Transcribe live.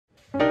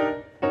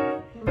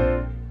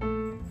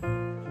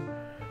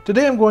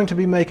Today I'm going to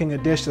be making a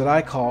dish that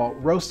I call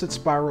roasted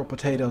spiral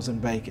potatoes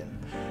and bacon.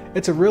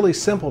 It's a really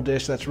simple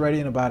dish that's ready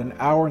in about an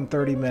hour and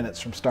 30 minutes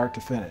from start to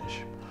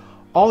finish.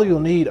 All you'll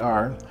need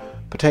are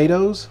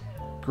potatoes,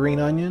 green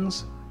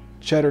onions,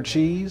 cheddar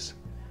cheese,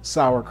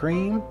 sour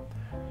cream,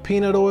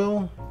 peanut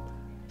oil,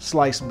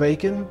 sliced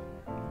bacon,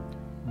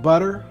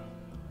 butter,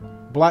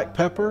 black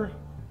pepper,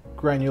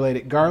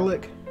 granulated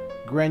garlic,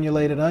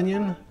 granulated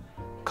onion,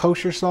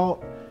 kosher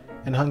salt,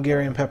 and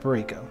Hungarian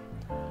paprika.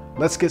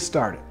 Let's get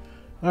started.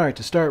 All right,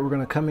 to start, we're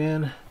going to come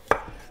in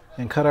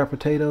and cut our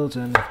potatoes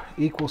in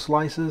equal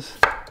slices,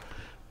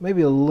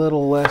 maybe a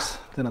little less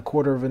than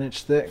 1/4 of an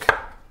inch thick.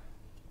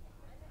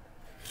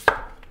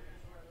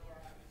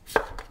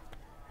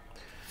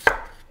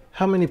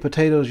 How many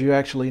potatoes you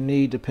actually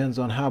need depends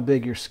on how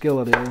big your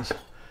skillet is.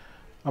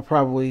 I'll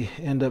probably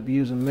end up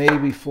using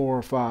maybe 4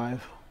 or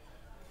 5.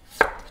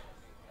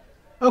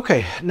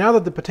 Okay, now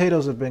that the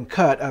potatoes have been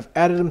cut, I've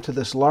added them to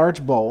this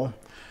large bowl. I'm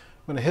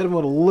going to hit them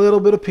with a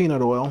little bit of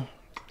peanut oil.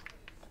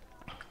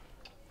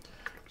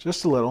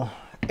 Just a little.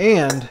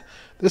 And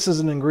this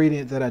is an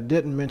ingredient that I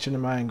didn't mention in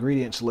my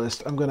ingredients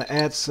list. I'm going to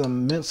add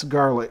some minced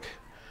garlic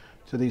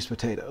to these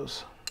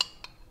potatoes.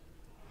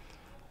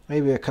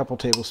 Maybe a couple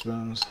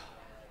tablespoons.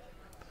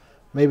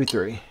 Maybe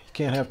 3. You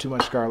can't have too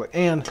much garlic.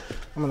 And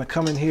I'm going to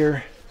come in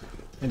here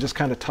and just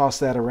kind of toss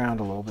that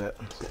around a little bit.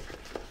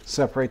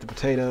 Separate the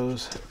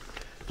potatoes.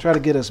 Try to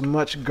get as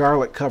much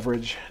garlic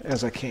coverage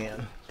as I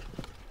can.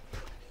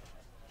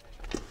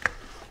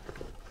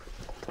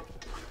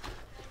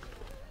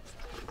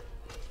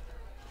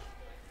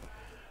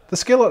 The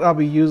skillet I'll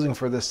be using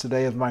for this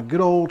today is my good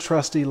old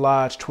trusty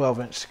Lodge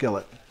 12-inch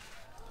skillet.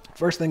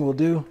 First thing we'll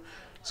do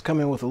is come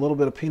in with a little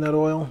bit of peanut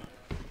oil.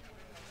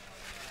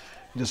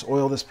 Just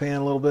oil this pan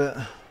a little bit.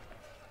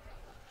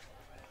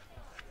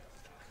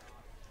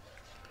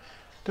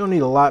 Don't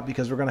need a lot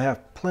because we're going to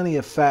have plenty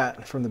of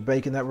fat from the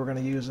bacon that we're going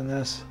to use in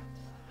this.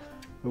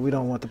 But we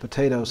don't want the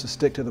potatoes to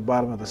stick to the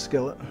bottom of the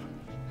skillet.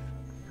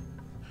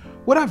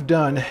 What I've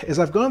done is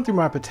I've gone through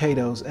my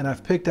potatoes and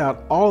I've picked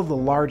out all of the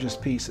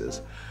largest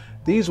pieces.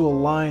 These will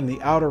line the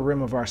outer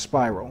rim of our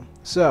spiral.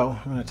 So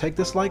I'm going to take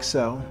this like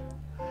so,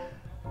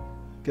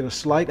 get a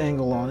slight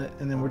angle on it,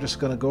 and then we're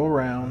just going to go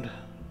around.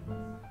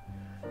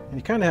 And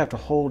you kind of have to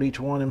hold each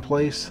one in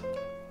place.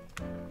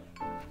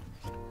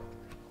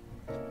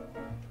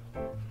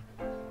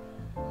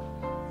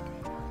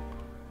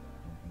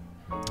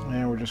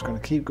 And we're just going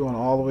to keep going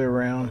all the way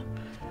around.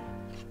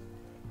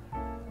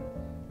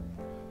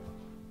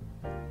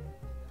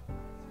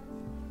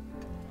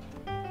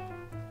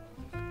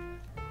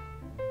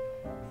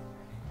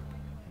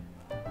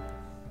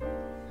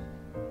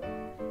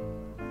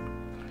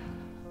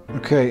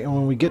 Okay, and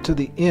when we get to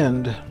the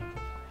end,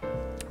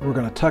 we're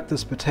going to tuck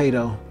this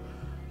potato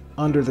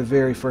under the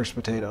very first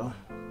potato,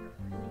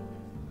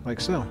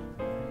 like so.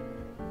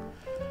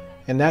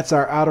 And that's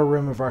our outer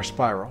rim of our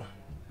spiral.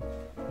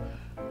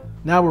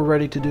 Now we're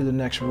ready to do the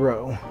next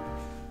row.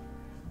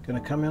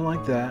 Going to come in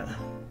like that.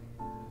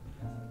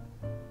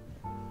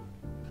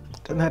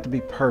 Doesn't have to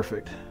be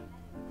perfect,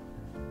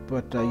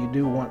 but you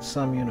do want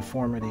some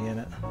uniformity in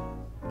it.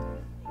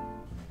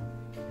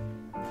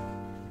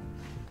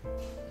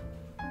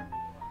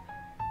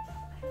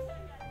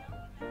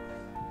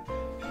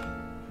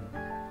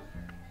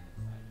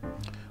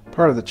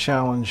 Part of the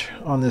challenge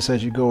on this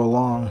as you go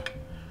along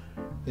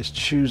is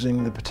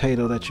choosing the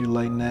potato that you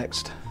lay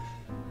next,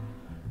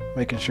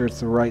 making sure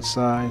it's the right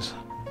size.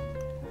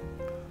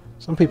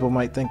 Some people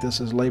might think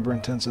this is labor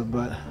intensive,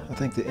 but I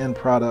think the end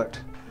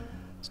product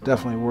is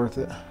definitely worth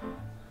it.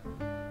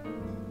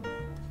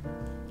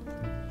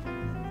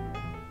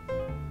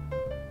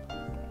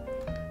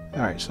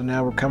 Alright, so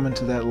now we're coming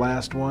to that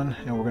last one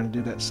and we're going to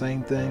do that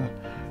same thing.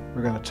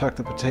 We're going to tuck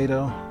the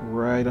potato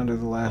right under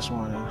the last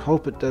one and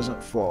hope it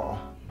doesn't fall.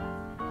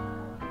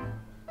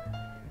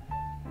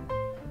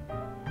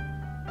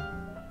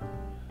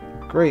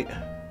 Great.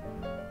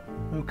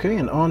 Okay,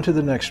 and on to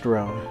the next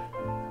row.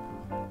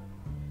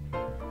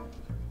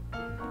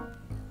 All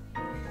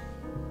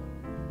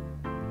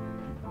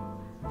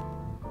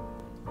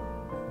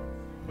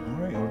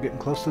right, we're getting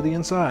close to the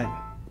inside.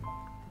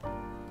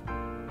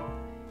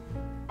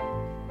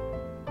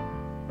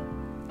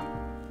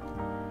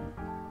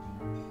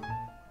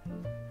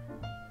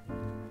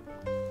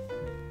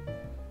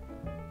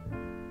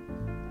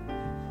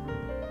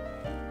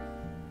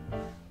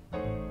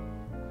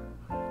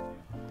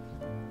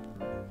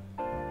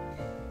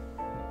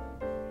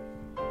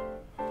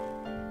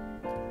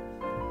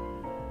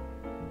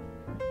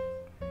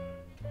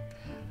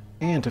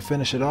 And to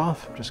finish it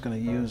off, I'm just going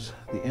to use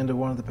the end of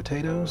one of the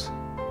potatoes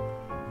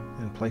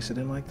and place it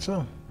in like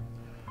so.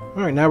 All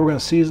right, now we're going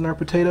to season our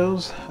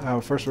potatoes.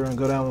 First we're going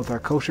to go down with our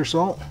kosher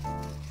salt.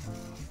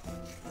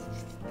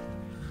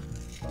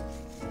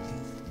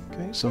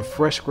 Okay, some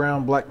fresh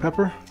ground black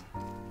pepper.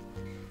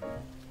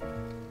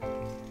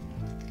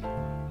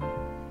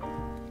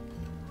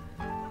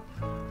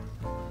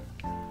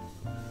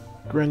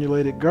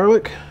 Granulated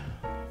garlic.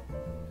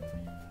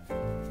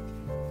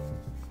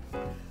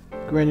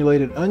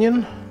 Granulated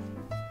onion,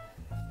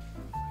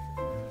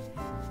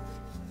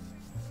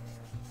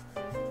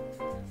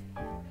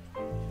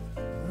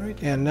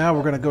 And now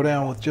we're going to go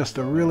down with just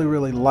a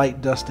really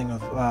light dusting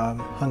of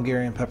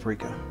Hungarian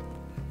paprika.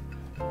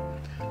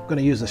 I'm going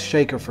to use a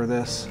shaker for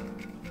this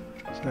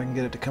so I can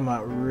get it to come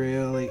out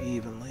really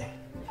evenly.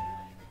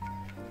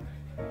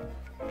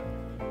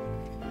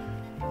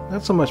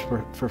 Not so much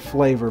for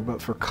flavor,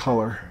 but for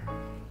color.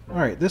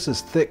 Alright, this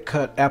is thick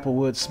cut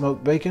applewood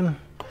smoked bacon.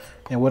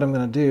 And what I'm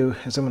going to do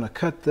is I'm going to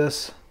cut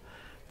this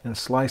in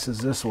slices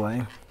this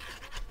way.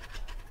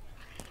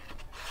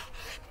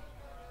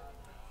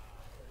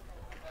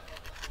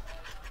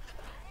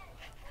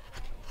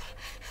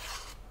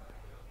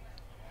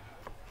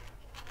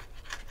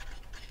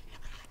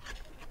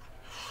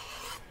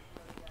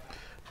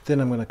 Then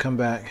I'm going to come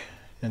back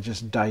and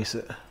just dice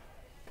it.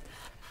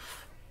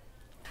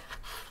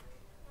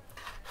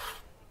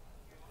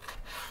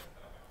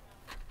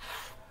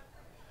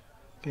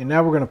 Okay,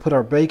 now we're going to put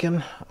our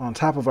bacon on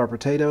top of our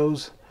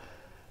potatoes.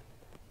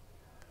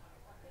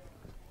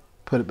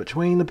 Put it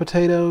between the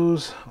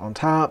potatoes, on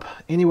top,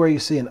 anywhere you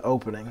see an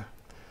opening.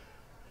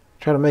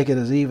 Try to make it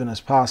as even as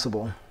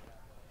possible.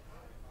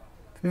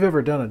 If you've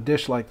ever done a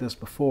dish like this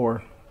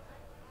before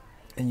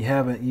and you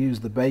haven't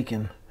used the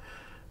bacon,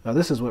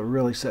 this is what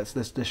really sets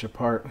this dish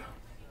apart.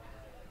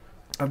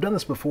 I've done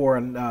this before,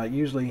 and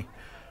usually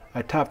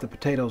I top the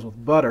potatoes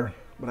with butter,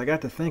 but I got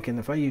to thinking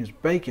if I used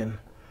bacon,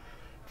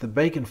 the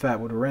bacon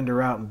fat would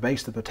render out and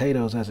baste the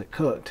potatoes as it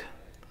cooked.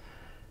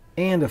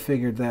 And I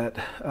figured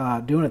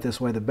that doing it this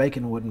way, the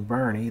bacon wouldn't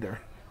burn either.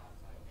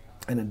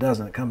 And it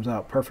doesn't. It comes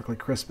out perfectly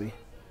crispy.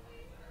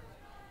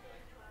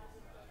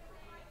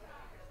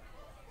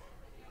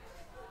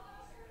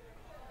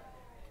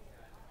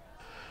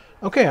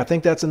 Okay, I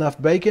think that's enough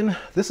bacon.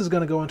 This is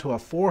going to go into a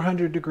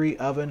 400-degree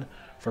oven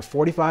for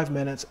 45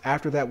 minutes.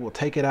 After that, we'll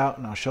take it out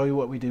and I'll show you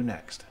what we do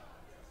next.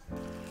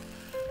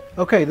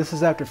 Okay, this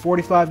is after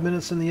 45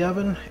 minutes in the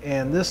oven,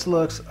 and this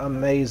looks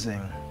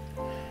amazing.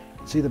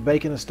 See, the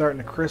bacon is starting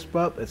to crisp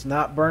up. It's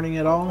not burning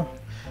at all.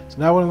 So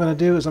now what I'm going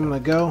to do is I'm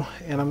going to go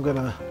and I'm going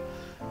to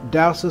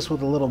douse this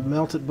with a little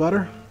melted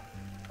butter.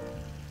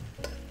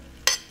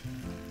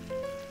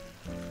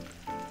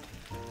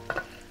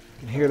 You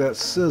can hear that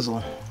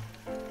sizzle.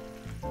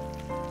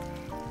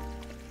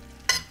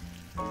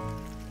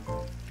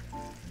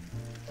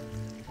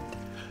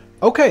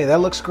 Okay, that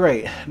looks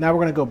great. Now we're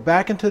going to go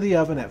back into the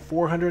oven at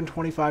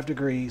 425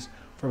 degrees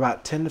for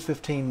about 10 to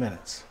 15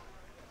 minutes.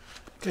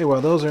 Okay,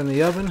 while those are in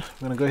the oven, I'm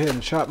going to go ahead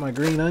and chop my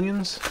green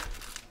onions.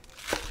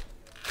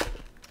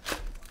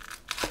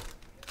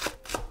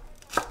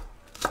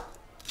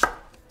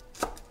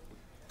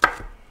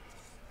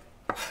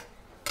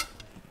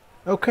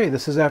 Okay,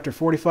 this is after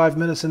 45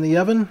 minutes in the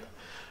oven.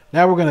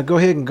 Now we're going to go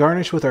ahead and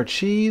garnish with our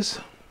cheese.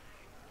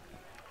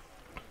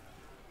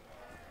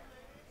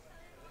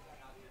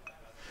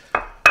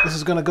 This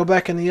is going to go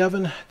back in the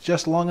oven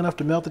just long enough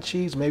to melt the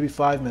cheese, maybe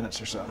 5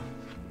 minutes or so.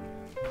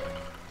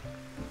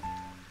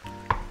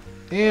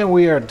 And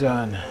we are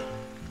done.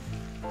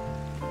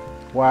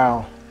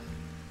 Wow.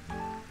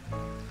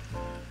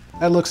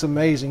 That looks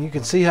amazing. You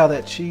can see how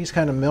that cheese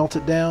kind of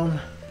melted down.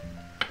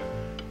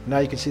 Now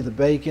you can see the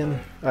bacon.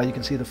 You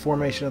can see the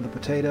formation of the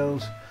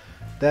potatoes.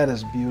 That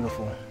is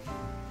beautiful.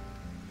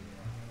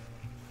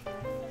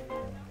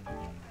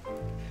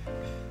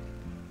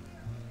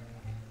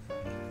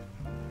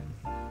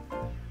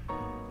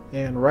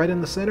 And right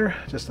in the center,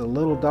 just a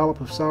little dollop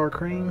of sour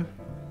cream,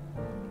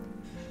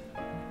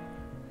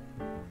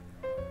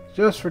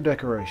 just for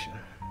decoration.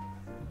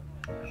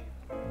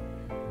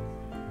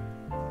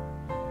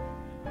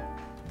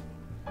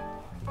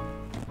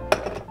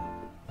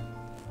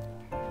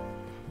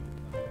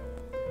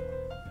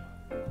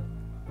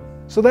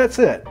 So that's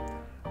it.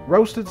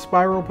 Roasted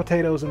spiral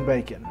potatoes and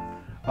bacon.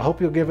 I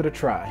hope you'll give it a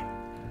try.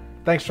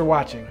 Thanks for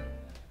watching.